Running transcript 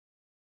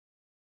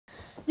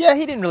Yeah,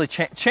 he didn't really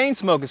chain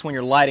smoke is when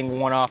you're lighting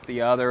one off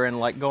the other and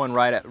like going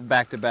right at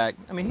back to back.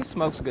 I mean, he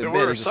smokes a good bit.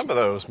 There were some of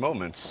those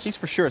moments. He's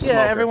for sure a smoker.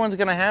 Yeah, everyone's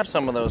gonna have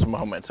some of those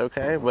moments,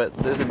 okay? But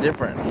there's a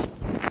difference.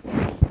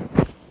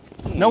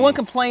 No one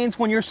complains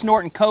when you're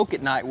snorting coke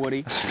at night,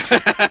 Woody.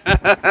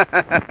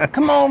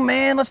 Come on,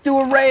 man, let's do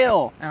a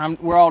rail. And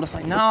we're all just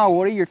like, no,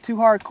 Woody, you're too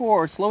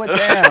hardcore. Slow it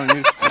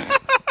down.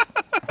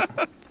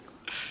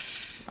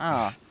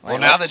 Well,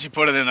 now that you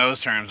put it in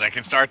those terms, I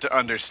can start to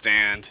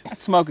understand. That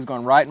smoke is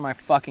going right in my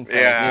fucking face.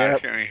 Yeah,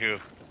 Yep. anywho.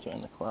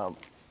 Join the club.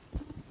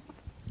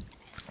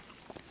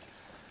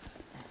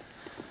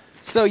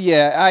 So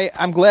yeah,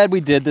 I'm glad we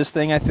did this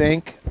thing. I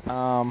think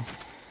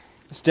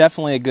it's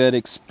definitely a good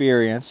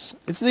experience.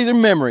 These are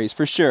memories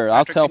for sure.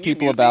 I'll tell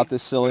people about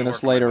this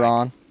silliness later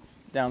on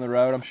down the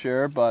road, I'm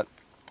sure. But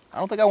I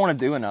don't think I want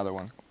to do another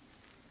one.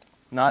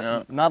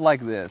 Not like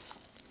this.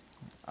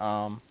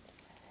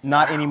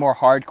 Not any more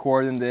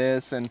hardcore than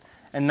this, and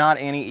not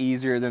any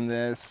easier than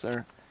this,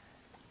 or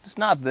just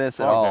not this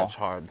at all. That's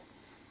hard.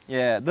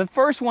 Yeah, the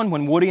first one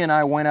when Woody and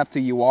I went up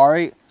to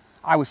Uwharrie,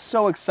 I was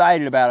so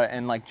excited about it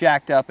and like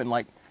jacked up and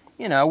like,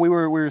 you know,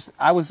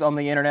 I was on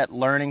the internet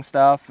learning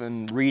stuff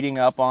and reading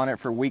up on it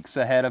for weeks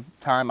ahead of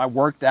time. I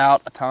worked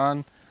out a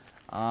ton,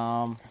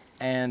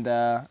 and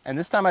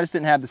this time I just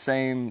didn't have the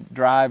same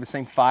drive, the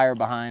same fire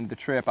behind the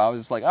trip. I was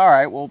just like, all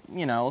right, well,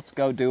 you know, let's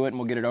go do it and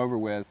we'll get it over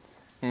with.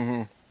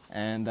 Mm-hmm.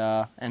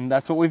 And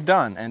that's what we've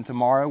done. And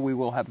tomorrow we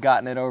will have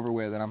gotten it over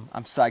with, and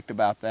I'm psyched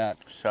about that.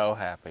 So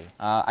happy.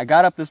 I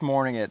got up this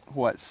morning at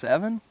what,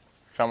 7?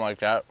 Something like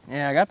that.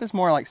 Yeah, I got this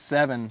morning like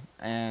 7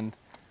 and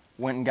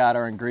went and got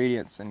our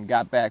ingredients and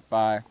got back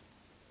by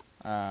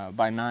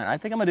 9. I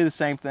think I'm gonna do the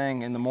same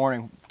thing in the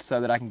morning so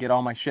that I can get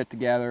all my shit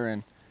together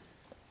and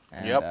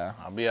yep,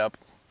 I'll be up.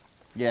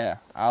 Yeah,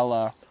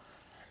 I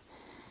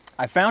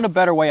found a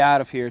better way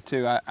out of here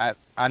too.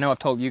 I know I've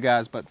told you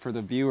guys, but for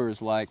the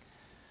viewers, like,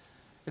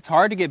 it's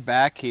hard to get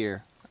back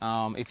here.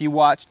 If you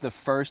watch the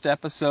first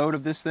episode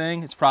of this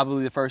thing, it's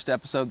probably the first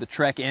episode, the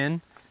Trek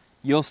In,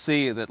 you'll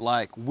see that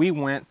like we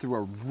went through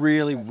a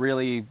really,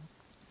 really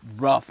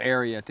rough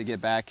area to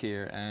get back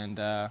here. And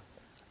I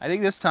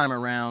think this time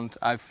around,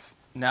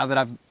 now that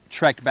I've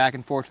trekked back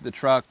and forth to the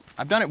truck,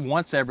 I've done it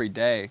once every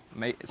day,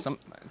 a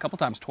couple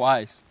times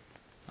twice.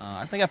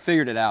 I think I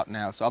figured it out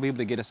now, so I'll be able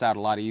to get us out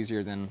a lot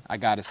easier than I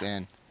got us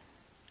in.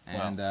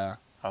 And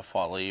I'll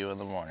follow you in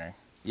the morning.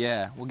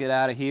 Yeah, we'll get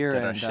out of here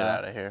Get our shit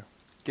out of here.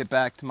 Get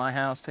back to my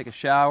house, take a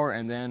shower,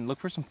 and then look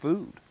for some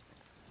food.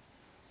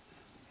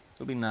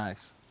 It'll be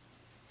nice.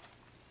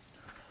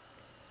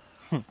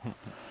 It'll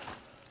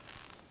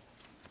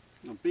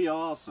be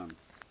awesome.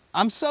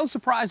 I'm so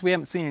surprised we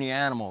haven't seen any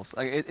animals.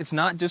 Like, it's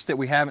not just that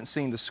we haven't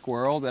seen the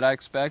squirrel that I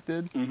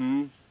expected.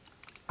 Mm-hmm.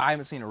 I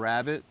haven't seen a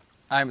rabbit.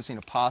 I haven't seen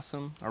a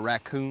possum, a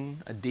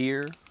raccoon, a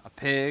deer, a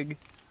pig.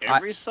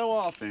 Every so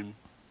often,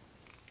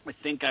 I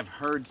think I've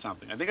heard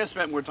something. I think I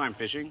spent more time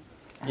fishing.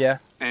 Yeah.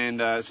 And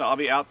so I'll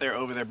be out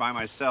over there by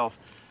myself.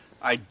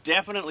 I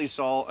definitely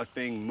saw a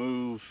thing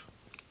move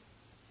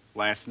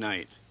last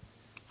night.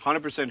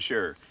 100%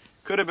 sure.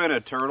 Could have been a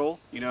turtle,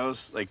 you know,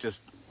 like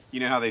just, you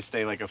know how they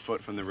stay like a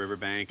foot from the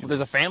riverbank. Well, there's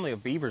a family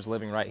of beavers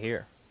living right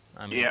here.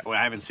 I mean, yeah, well,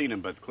 I haven't seen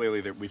them, but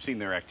clearly we've seen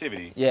their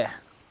activity. Yeah.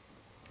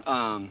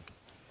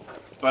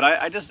 But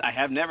I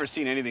have never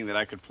seen anything that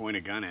I could point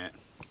a gun at.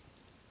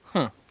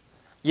 Huh.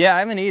 Yeah, I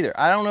haven't either.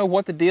 I don't know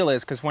what the deal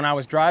is, because when I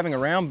was driving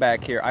around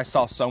back here, I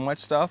saw so much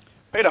stuff.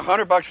 Paid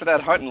 $100 for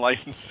that hunting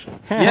license.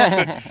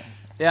 Yeah.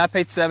 Yeah, I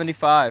paid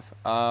 $75.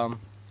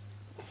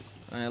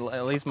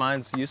 At least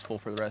mine's useful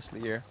for the rest of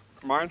the year.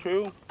 Mine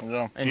too.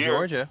 Yeah. In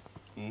Georgia.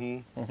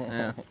 Mm-hmm.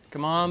 Yeah.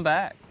 Come on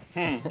back.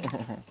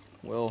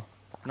 We'll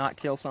not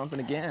kill something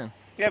again.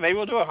 Yeah, maybe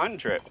we'll do a hunting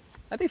trip.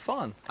 That'd be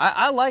fun.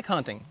 I like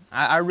hunting.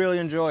 I really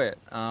enjoy it.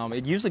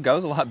 It usually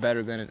goes a lot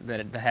better than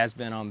it has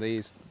been on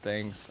these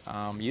things.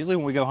 Usually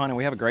when we go hunting,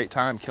 we have a great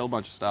time, kill a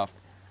bunch of stuff.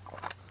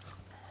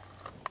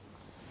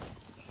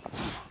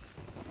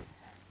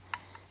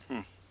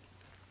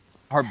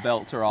 Our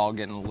belts are all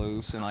getting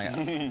loose and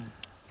like.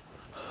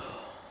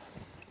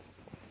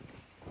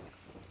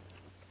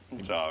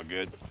 It's all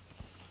good.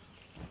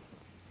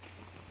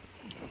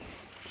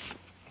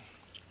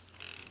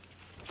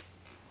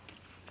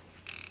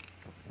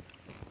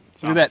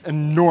 Look at that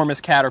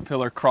enormous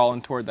caterpillar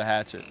crawling toward the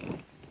hatchet.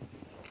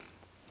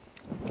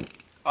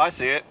 I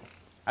see it.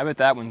 I bet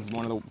that one's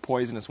one of the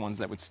poisonous ones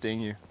that would sting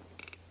you.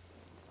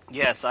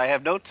 Yes, I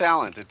have no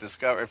talent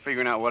at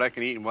figuring out what I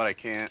can eat and what I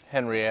can't.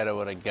 Henrietta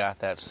would have got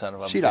that son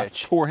of a She'd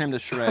bitch. tore him to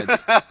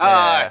shreds.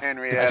 Yeah.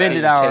 Henrietta.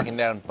 Defended I've our- taken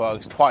down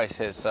bugs twice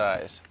his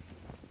size.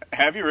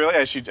 Have you really?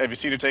 Have you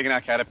seen her taking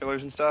out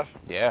caterpillars and stuff?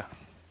 Yeah.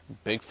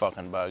 Big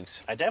fucking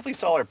bugs. I definitely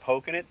saw her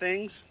poking at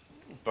things,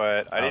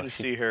 but I didn't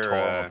see her. Tore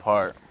them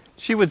apart.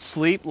 She would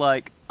sleep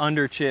like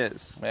under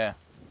Chiz. Yeah.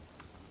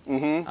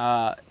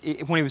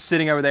 Mm-hmm. When he was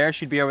sitting over there,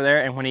 she'd be over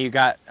there, and when he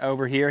got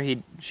over here,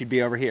 she'd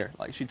be over here.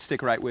 Like, she'd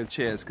stick right with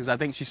Chiz, because I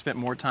think she spent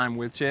more time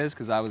with Chiz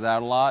because I was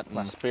out a lot.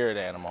 My spirit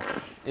animal.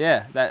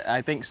 Yeah,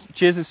 I think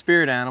Chiz's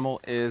spirit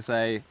animal is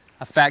a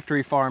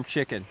factory farm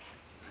chicken.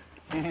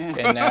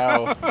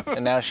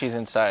 and now she's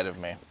inside of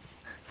me.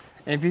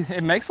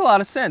 It makes a lot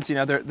of sense. You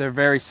know, they're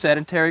very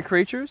sedentary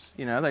creatures.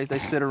 You know, they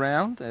sit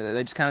around.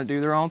 They just kind of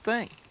do their own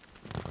thing.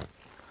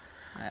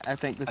 I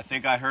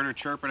think I heard her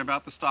chirping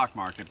about the stock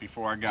market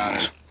before I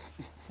got her.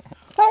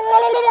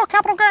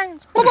 Capital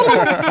gains.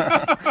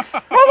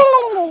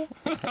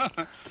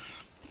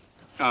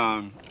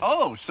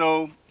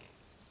 So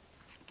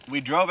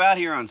we drove out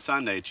here on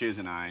Sunday, Chiz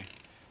and I,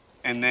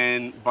 and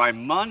then by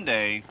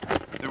Monday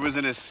there was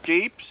an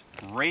escaped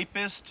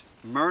rapist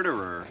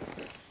murderer,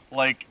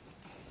 like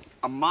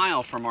a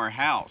mile from our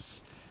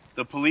house.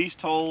 The police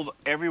told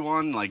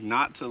everyone like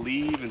not to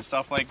leave and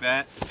stuff like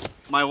that.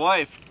 My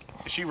wife,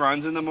 she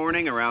runs in the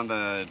morning around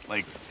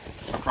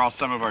across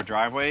some of our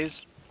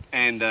driveways,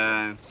 and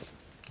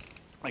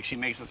like she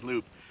makes us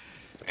loop.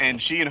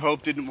 And she and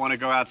Hope didn't want to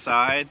go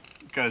outside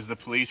because the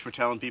police were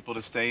telling people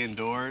to stay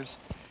indoors.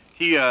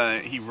 He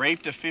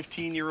raped a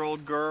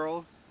 15-year-old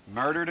girl,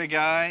 murdered a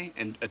guy,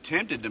 and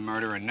attempted to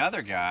murder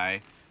another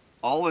guy,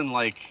 all in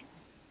like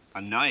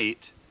a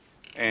night.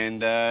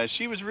 And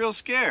she was real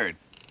scared.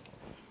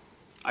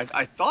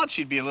 I thought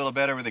she'd be a little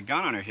better with a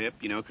gun on her hip,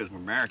 you know, because we're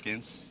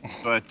Americans.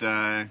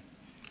 But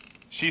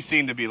she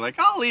seemed to be like,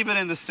 I'll leave it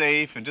in the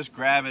safe and just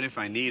grab it if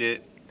I need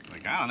it.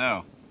 Like, I don't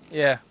know.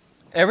 Yeah.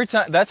 Every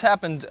time that's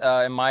happened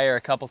in my area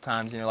a couple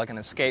times, you know, like an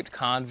escaped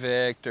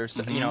convict or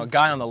you know, a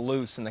guy on the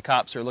loose and the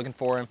cops are looking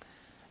for him.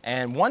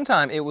 And one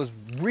time it was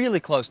really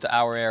close to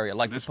our area.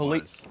 Like the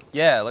police,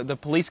 yeah, like the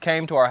police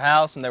came to our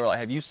house and they were like,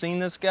 "Have you seen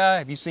this guy?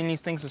 Have you seen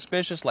anything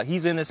suspicious? Like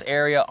he's in this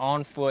area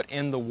on foot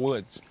in the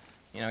woods."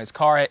 You know, his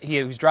car.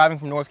 He was driving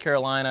from North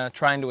Carolina,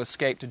 trying to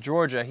escape to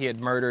Georgia. He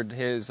had murdered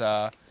his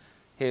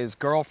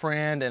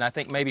girlfriend and I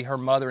think maybe her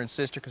mother and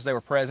sister because they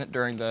were present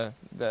during the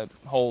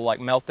whole like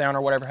meltdown or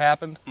whatever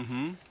happened.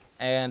 Mm-hmm.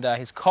 And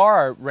his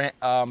car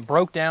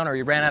broke down or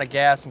he ran out of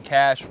gas and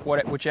cash,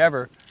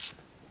 whichever,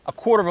 a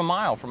quarter of a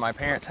mile from my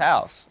parents'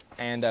 house.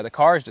 And the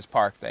car is just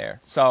parked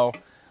there. So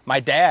my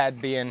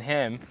dad, being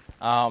him,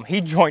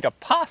 he joined a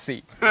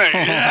posse.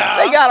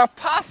 Yeah. They got a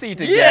posse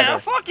together. Yeah,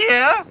 fuck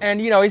yeah.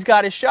 And, you know, he's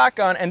got his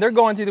shotgun, and they're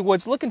going through the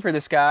woods looking for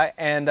this guy,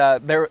 and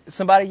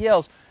somebody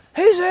yells,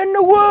 "He's in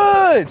the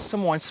woods!"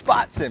 Someone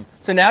spots him.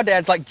 So now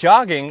Dad's, like,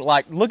 jogging,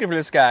 like, looking for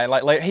this guy.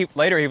 Like,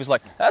 later he was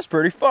like, "That's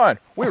pretty fun.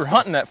 We were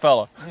hunting that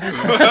fella."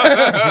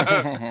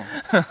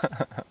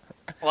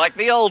 Like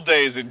the old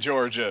days in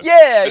Georgia.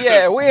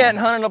 Yeah, we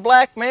hadn't hunted a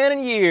black man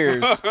in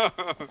years.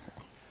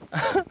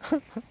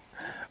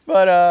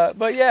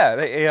 But yeah,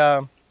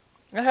 it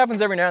happens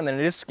every now and then.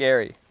 It is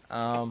scary.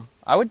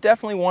 I would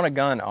definitely want a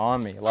gun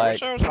on me. Like, I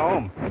wish I was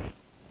home.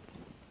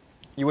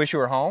 You wish you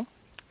were home?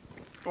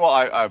 Well,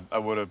 I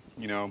would have,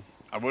 you know,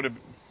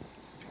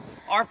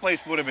 our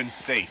place would have been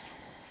safe.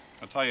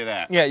 I'll tell you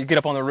that. Yeah, you get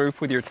up on the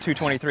roof with your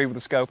 223 with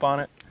a scope on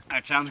it.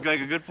 That sounds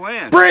like a good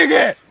plan. Bring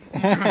it!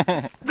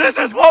 This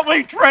is what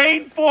we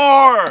trained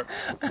for!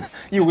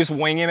 You just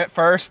wing him at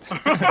first.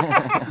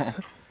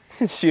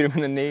 Shoot him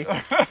in the knee.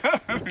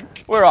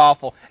 We're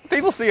awful.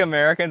 People see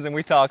Americans and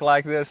we talk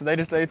like this, and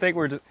they think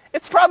we're just...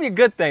 It's probably a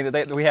good thing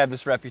that we have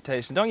this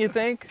reputation, don't you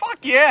think? Fuck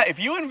yeah! If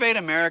you invade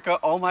America,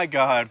 oh my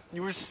god,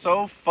 you were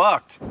so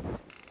fucked.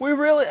 We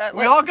really...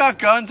 we all got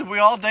guns and we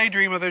all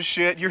daydream of this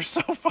shit. You're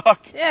so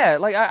fucked. Yeah,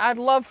 like I'd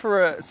love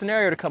for a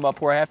scenario to come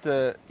up where I have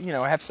to, you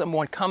know, have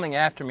someone coming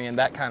after me in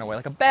that kind of way,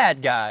 like a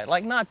bad guy,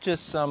 like not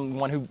just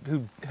someone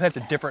who has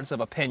a difference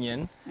of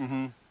opinion,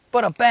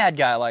 but a bad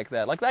guy like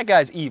that. Like that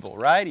guy's evil,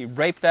 right? He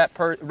raped that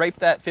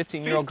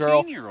 15-year-old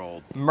girl,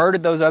 15-year-old,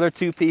 murdered those other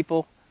two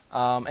people.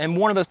 And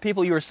one of those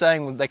people you were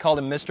saying, they called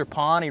him Mr.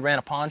 Pawn. He ran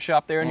a pawn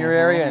shop there in your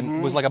area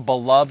and was like a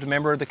beloved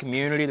member of the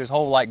community. There's a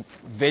whole like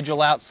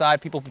vigil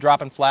outside, people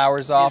dropping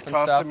flowers off and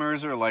stuff. His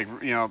customers are like,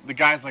 you know, the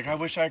guy's like, I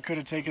wish I could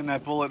have taken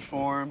that bullet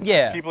for him.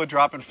 Yeah. People are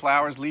dropping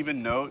flowers,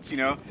 leaving notes, you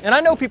know. And I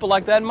know people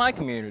like that in my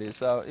community,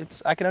 so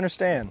I can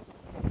understand.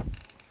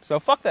 So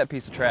fuck that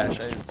piece of trash.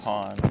 It's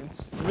a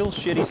real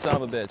shitty son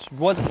of a bitch.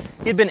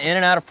 He'd been in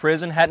and out of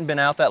prison, hadn't been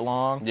out that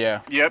long.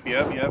 Yeah. Yep.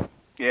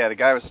 Yeah, the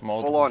guy was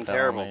full on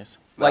terrible.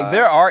 Like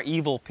there are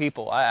evil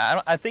people.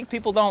 I think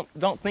people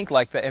don't think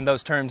like that in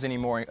those terms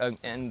anymore,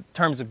 in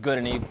terms of good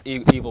and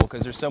evil,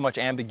 because there's so much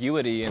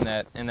ambiguity in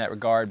that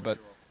regard. But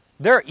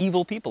there are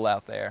evil people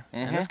out there,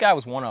 and this guy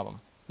was one of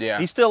them. Yeah,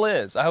 he still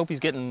is. I hope he's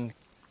getting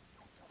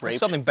raped.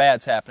 Something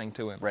bad's happening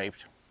to him.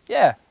 Raped.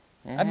 Yeah,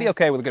 I'd be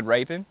okay with a good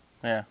raping.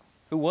 Yeah,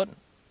 who wouldn't?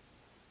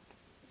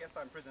 I guess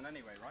I'm in prison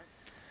anyway, right?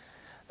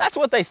 That's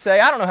what they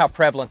say. I don't know how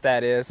prevalent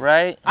that is.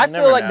 Right? I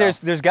feel like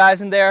there's guys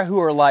in there who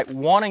are like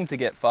wanting to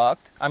get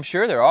fucked. I'm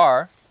sure there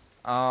are.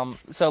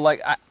 So like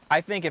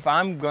I think if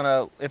I'm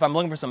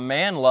looking for some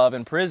man love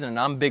in prison and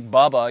I'm Big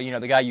Bubba, you know,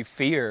 the guy you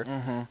fear,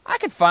 I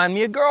could find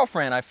me a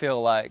girlfriend, I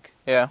feel like.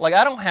 Yeah. Like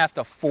I don't have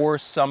to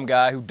force some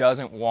guy who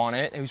doesn't want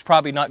it, who's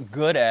probably not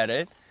good at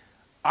it.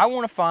 I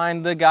want to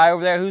find the guy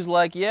over there who's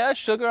like, yeah,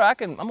 sugar, I'm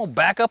gonna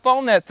back up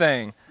on that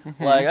thing.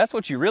 Like that's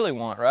what you really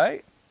want,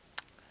 right?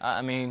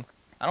 I mean,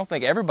 I don't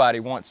think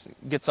everybody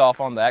gets off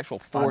on the actual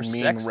forced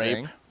sex rape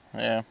thing.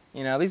 Yeah.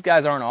 You know, these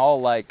guys aren't all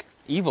like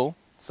evil.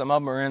 Some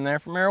of them are in there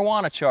for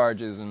marijuana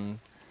charges and,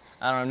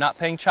 I don't know, not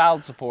paying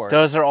child support.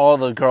 Those are all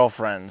the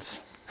girlfriends.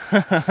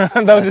 Those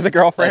are the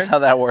girlfriends? That's how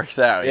that works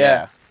out, Yeah.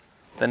 yeah.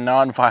 The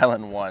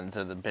non-violent ones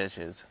are the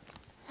bitches.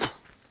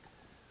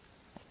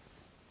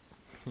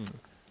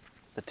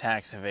 The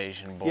tax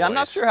evasion boys. Yeah, I'm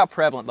not sure how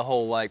prevalent the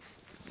whole, like,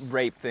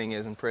 rape thing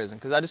is in prison,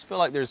 because I just feel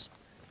like there's,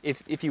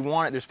 if you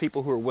want it, there's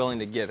people who are willing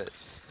to give it.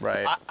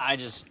 Right.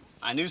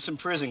 I knew some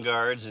prison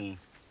guards, and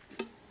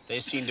they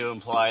seemed to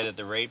imply that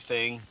the rape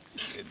thing,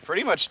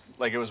 pretty much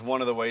like it was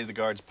one of the ways the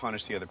guards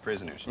punished the other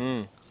prisoners.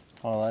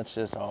 Well, that's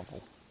just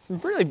awful. Some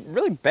really,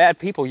 really bad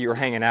people you were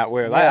hanging out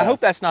with. Yeah. I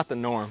hope that's not the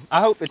norm. I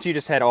hope that you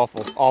just had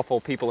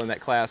awful people in that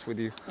class with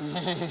you.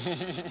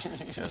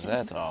 Because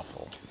that's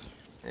awful.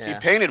 Yeah. He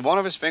painted one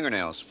of his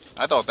fingernails.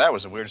 I thought that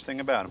was the weirdest thing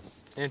about him.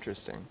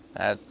 Interesting.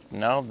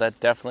 No, that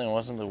definitely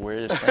wasn't the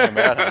weirdest thing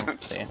about him.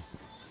 See?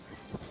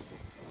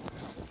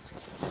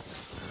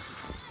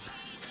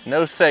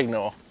 No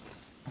signal.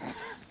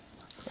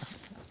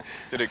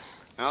 I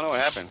don't know what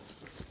happened.